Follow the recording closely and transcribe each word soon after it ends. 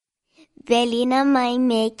Velina mai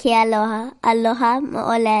me ke aloha, aloha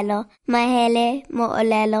mo'olelo, mahele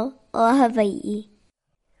mo'olelo o Hawaii.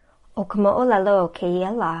 O ka mo'olelo o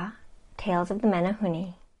keia la, Tales of the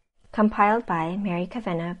Menehune. Compiled by Mary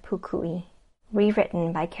Kavena Pukui.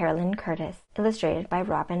 Rewritten by Carolyn Curtis. Illustrated by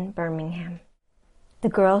Robin Birmingham. The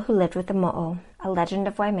Girl Who Lived with the Mo'o, A Legend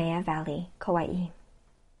of Waimea Valley, Kauai.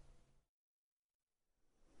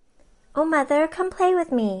 Oh, Mother, come play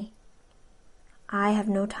with me. I have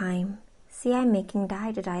no time. See, I'm making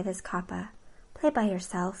dye to dye this kapa. Play by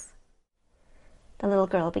yourself. The little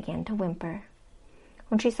girl began to whimper.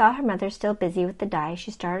 When she saw her mother still busy with the dye,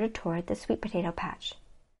 she started toward the sweet potato patch.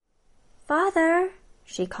 Father,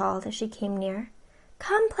 she called as she came near,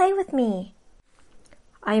 come play with me.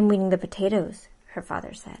 I am weeding the potatoes, her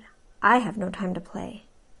father said. I have no time to play.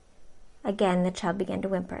 Again the child began to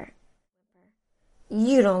whimper.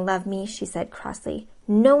 You don't love me, she said crossly.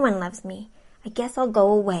 No one loves me. I guess I'll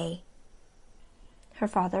go away. Her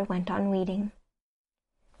father went on weeding.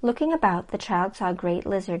 Looking about, the child saw a great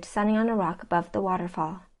lizard sunning on a rock above the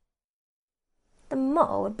waterfall. The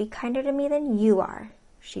mo'o would be kinder to me than you are,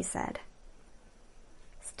 she said.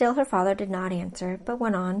 Still her father did not answer, but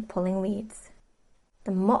went on pulling weeds.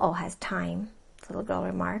 The mo'o has time, the little girl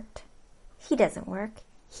remarked. He doesn't work.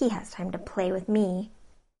 He has time to play with me.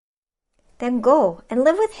 Then go and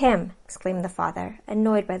live with him, exclaimed the father,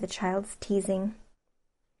 annoyed by the child's teasing.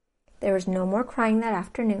 There was no more crying that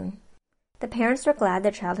afternoon. The parents were glad the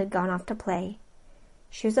child had gone off to play.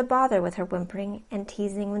 She was a bother with her whimpering and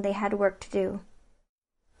teasing when they had work to do.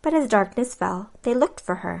 But as darkness fell, they looked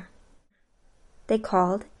for her. They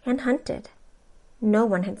called and hunted. No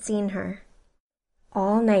one had seen her.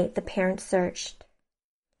 All night the parents searched.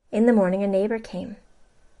 In the morning a neighbor came.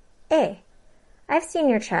 I've seen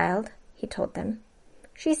your child, he told them.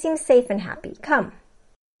 She seems safe and happy. Come.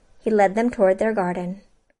 He led them toward their garden.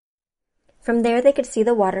 From there they could see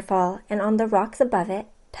the waterfall, and on the rocks above it,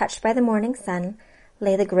 touched by the morning sun,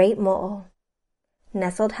 lay the great mo'o.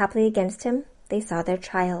 Nestled happily against him, they saw their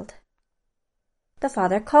child. The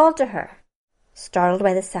father called to her. Startled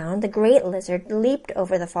by the sound, the great lizard leaped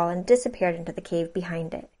over the fall and disappeared into the cave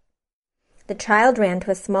behind it. The child ran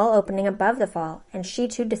to a small opening above the fall, and she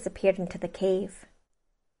too disappeared into the cave.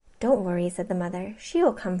 Don't worry, said the mother. She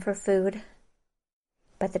will come for food.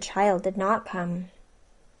 But the child did not come.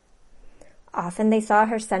 Often they saw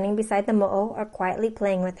her sunning beside the mo'o or quietly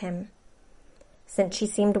playing with him. Since she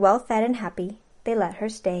seemed well fed and happy, they let her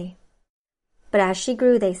stay. But as she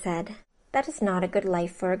grew, they said, that is not a good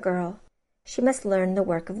life for a girl. She must learn the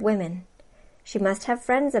work of women. She must have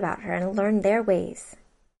friends about her and learn their ways.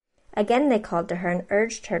 Again they called to her and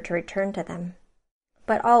urged her to return to them.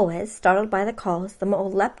 But always, startled by the calls, the mo'o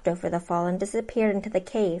leapt over the fall and disappeared into the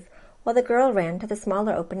cave, while the girl ran to the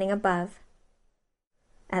smaller opening above.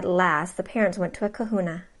 At last the parents went to a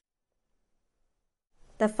kahuna.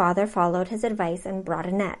 The father followed his advice and brought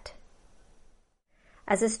a net.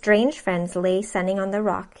 As the strange friends lay sunning on the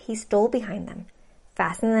rock, he stole behind them,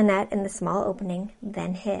 fastened the net in the small opening,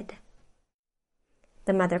 then hid.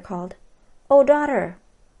 The mother called, "Oh, daughter,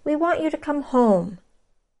 we want you to come home."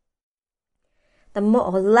 The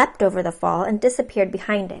mo'o leapt over the fall and disappeared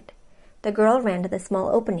behind it. The girl ran to the small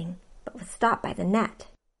opening, but was stopped by the net.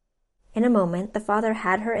 In a moment, the father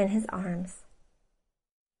had her in his arms.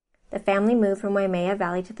 The family moved from Waimea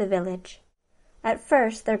Valley to the village. At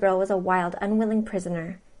first, their girl was a wild, unwilling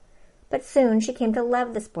prisoner, but soon she came to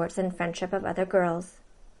love the sports and friendship of other girls.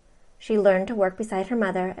 She learned to work beside her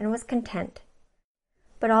mother and was content.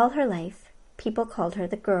 But all her life, people called her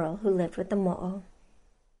the girl who lived with the mo'o.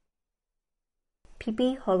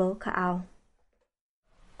 Pipi Holo Ka'au.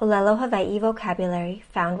 Olelo Hawaii vocabulary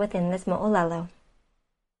found within this mo'olelo.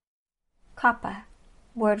 Kapa,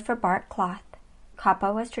 word for bark cloth.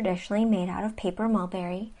 Kapa was traditionally made out of paper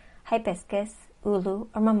mulberry, hibiscus, ulu,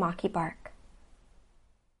 or mamaki bark.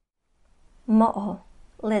 Mo'o,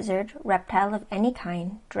 lizard, reptile of any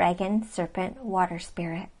kind, dragon, serpent, water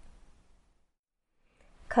spirit.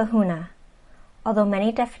 Kahuna. Although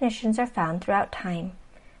many definitions are found throughout time,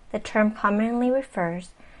 the term commonly refers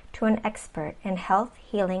to an expert in health,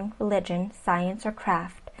 healing, religion, science, or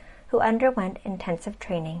craft who underwent intensive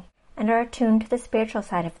training and are attuned to the spiritual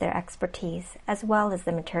side of their expertise as well as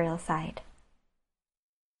the material side.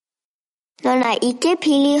 No na ike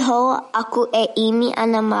pili ho aku e imi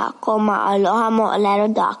ana ma ko ma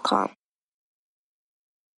alohamo'olelo.com.